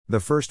The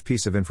first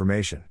piece of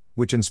information,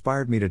 which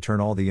inspired me to turn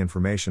all the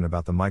information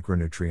about the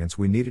micronutrients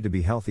we needed to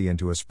be healthy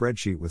into a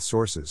spreadsheet with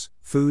sources,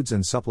 foods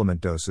and supplement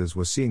doses,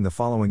 was seeing the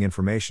following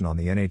information on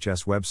the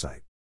NHS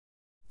website.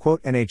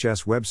 Quote,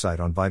 NHS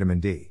website on vitamin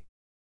D.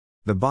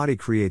 The body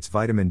creates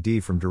vitamin D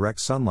from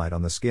direct sunlight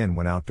on the skin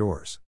when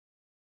outdoors.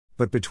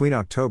 But between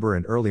October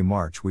and early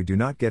March we do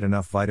not get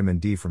enough vitamin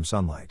D from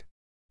sunlight.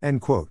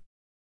 End quote.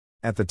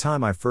 At the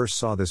time I first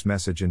saw this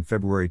message in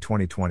February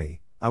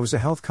 2020, I was a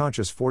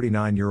health-conscious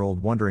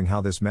 49-year-old wondering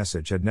how this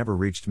message had never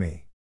reached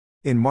me.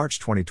 In March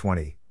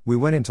 2020, we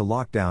went into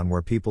lockdown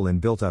where people in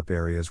built-up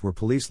areas were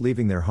police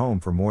leaving their home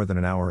for more than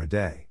an hour a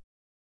day.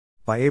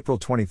 By April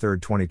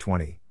 23,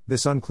 2020,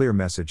 this unclear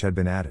message had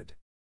been added.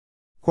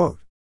 Quote,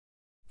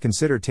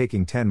 consider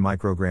taking 10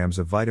 micrograms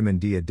of vitamin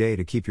D a day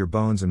to keep your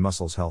bones and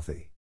muscles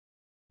healthy.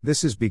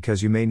 This is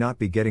because you may not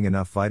be getting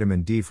enough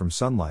vitamin D from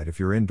sunlight if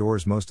you're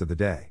indoors most of the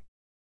day.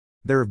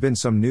 There have been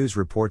some news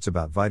reports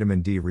about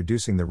vitamin D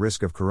reducing the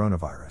risk of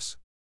coronavirus.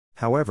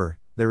 However,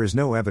 there is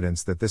no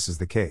evidence that this is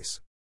the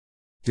case.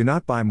 Do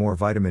not buy more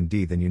vitamin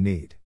D than you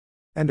need.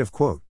 End of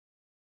quote.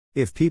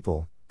 If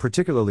people,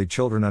 particularly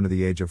children under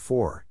the age of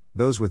 4,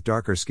 those with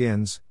darker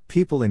skins,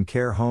 people in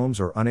care homes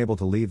or unable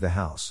to leave the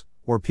house,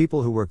 or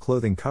people who wear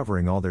clothing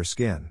covering all their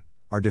skin,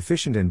 are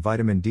deficient in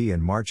vitamin D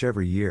in March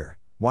every year,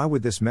 why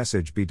would this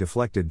message be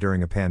deflected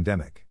during a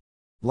pandemic?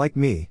 Like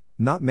me,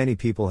 not many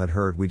people had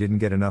heard we didn't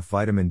get enough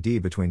vitamin D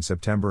between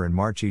September and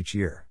March each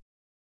year.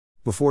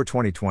 Before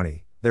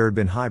 2020, there had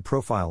been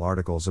high-profile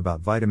articles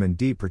about vitamin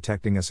D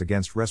protecting us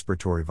against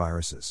respiratory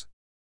viruses.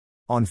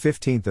 On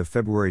 15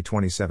 February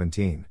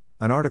 2017,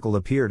 an article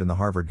appeared in the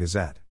Harvard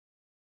Gazette.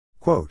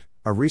 Quote,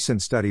 a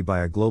recent study by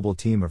a global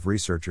team of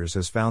researchers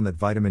has found that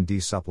vitamin D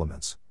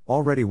supplements,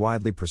 already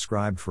widely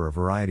prescribed for a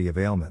variety of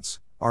ailments,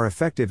 are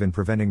effective in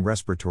preventing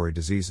respiratory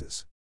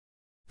diseases.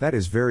 That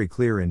is very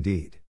clear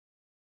indeed.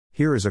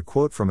 Here is a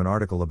quote from an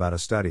article about a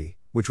study,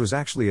 which was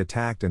actually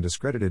attacked and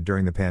discredited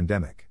during the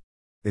pandemic.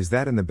 Is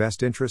that in the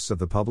best interests of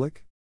the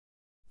public?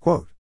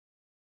 Quote,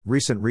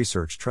 recent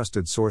research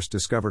trusted source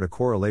discovered a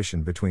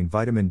correlation between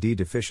vitamin D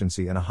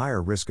deficiency and a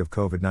higher risk of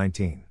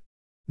COVID-19.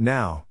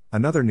 Now,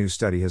 another new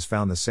study has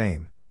found the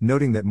same,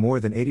 noting that more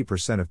than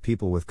 80% of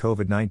people with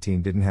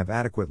COVID-19 didn't have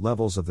adequate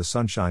levels of the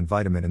sunshine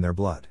vitamin in their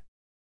blood.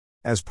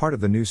 As part of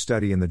the new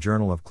study in the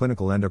Journal of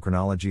Clinical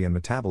Endocrinology and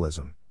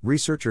Metabolism,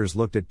 researchers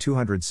looked at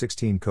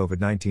 216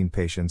 COVID-19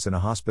 patients in a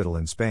hospital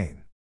in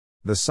Spain.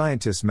 The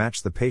scientists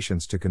matched the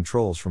patients to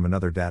controls from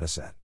another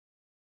dataset.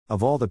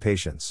 Of all the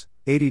patients,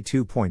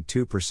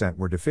 82.2%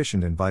 were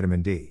deficient in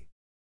vitamin D.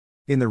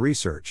 In the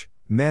research,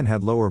 men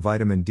had lower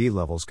vitamin D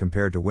levels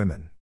compared to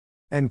women.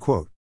 End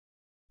quote.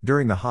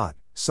 During the hot,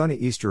 sunny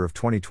Easter of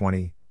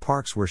 2020,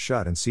 parks were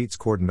shut and seats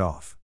cordoned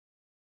off.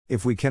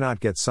 If we cannot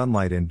get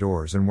sunlight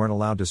indoors and weren't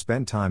allowed to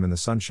spend time in the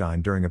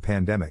sunshine during a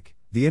pandemic,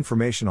 the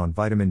information on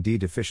vitamin D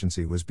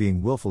deficiency was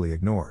being willfully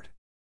ignored.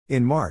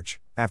 In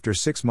March, after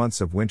 6 months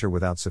of winter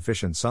without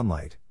sufficient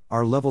sunlight,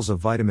 our levels of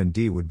vitamin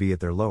D would be at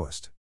their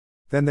lowest.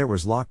 Then there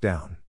was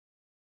lockdown.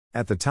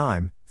 At the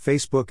time,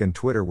 Facebook and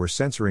Twitter were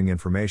censoring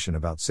information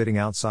about sitting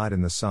outside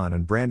in the sun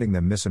and branding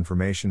them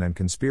misinformation and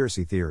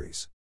conspiracy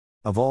theories.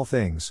 Of all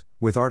things,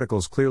 with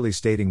articles clearly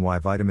stating why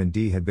vitamin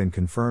D had been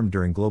confirmed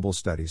during global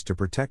studies to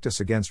protect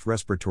us against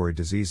respiratory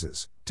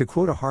diseases, to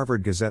quote a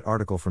Harvard Gazette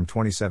article from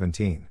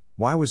 2017,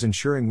 why was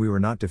ensuring we were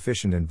not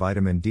deficient in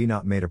vitamin D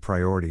not made a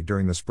priority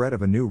during the spread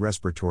of a new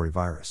respiratory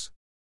virus?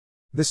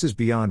 This is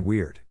beyond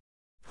weird.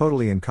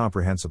 Totally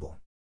incomprehensible.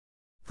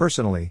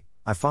 Personally,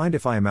 I find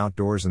if I am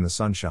outdoors in the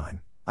sunshine,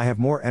 I have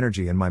more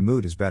energy and my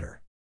mood is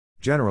better.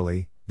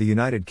 Generally, the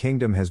United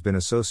Kingdom has been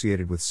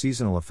associated with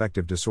seasonal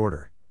affective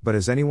disorder, but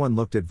has anyone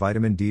looked at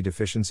vitamin D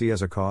deficiency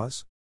as a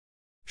cause?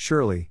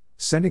 Surely,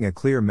 sending a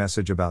clear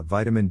message about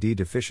vitamin D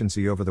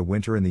deficiency over the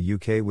winter in the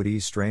UK would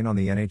ease strain on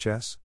the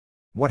NHS?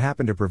 What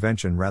happened to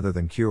prevention rather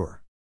than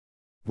cure?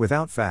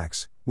 Without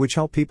facts, which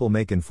help people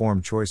make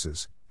informed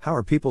choices, how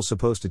are people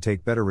supposed to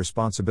take better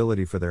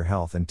responsibility for their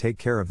health and take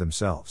care of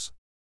themselves?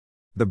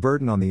 The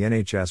burden on the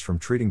NHS from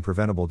treating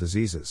preventable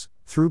diseases,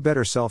 through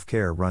better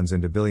self-care, runs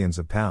into billions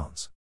of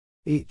pounds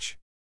each.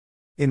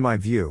 In my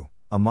view,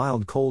 a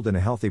mild cold in a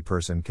healthy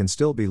person can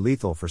still be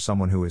lethal for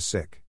someone who is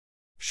sick.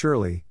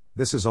 Surely,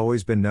 this has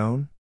always been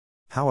known?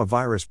 How a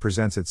virus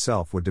presents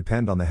itself would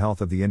depend on the health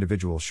of the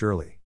individual,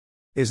 surely.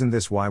 Isn't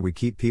this why we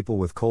keep people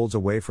with colds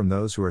away from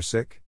those who are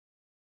sick?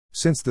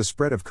 Since the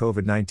spread of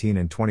COVID-19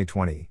 in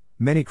 2020,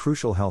 many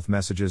crucial health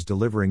messages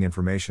delivering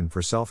information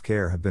for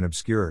self-care have been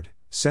obscured,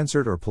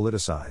 censored or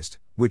politicized,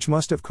 which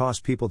must have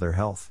cost people their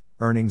health,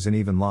 earnings and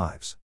even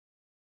lives.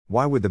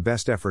 Why would the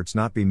best efforts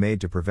not be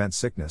made to prevent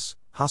sickness,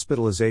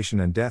 hospitalization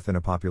and death in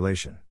a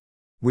population?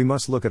 We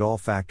must look at all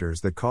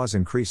factors that cause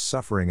increased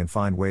suffering and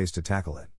find ways to tackle it.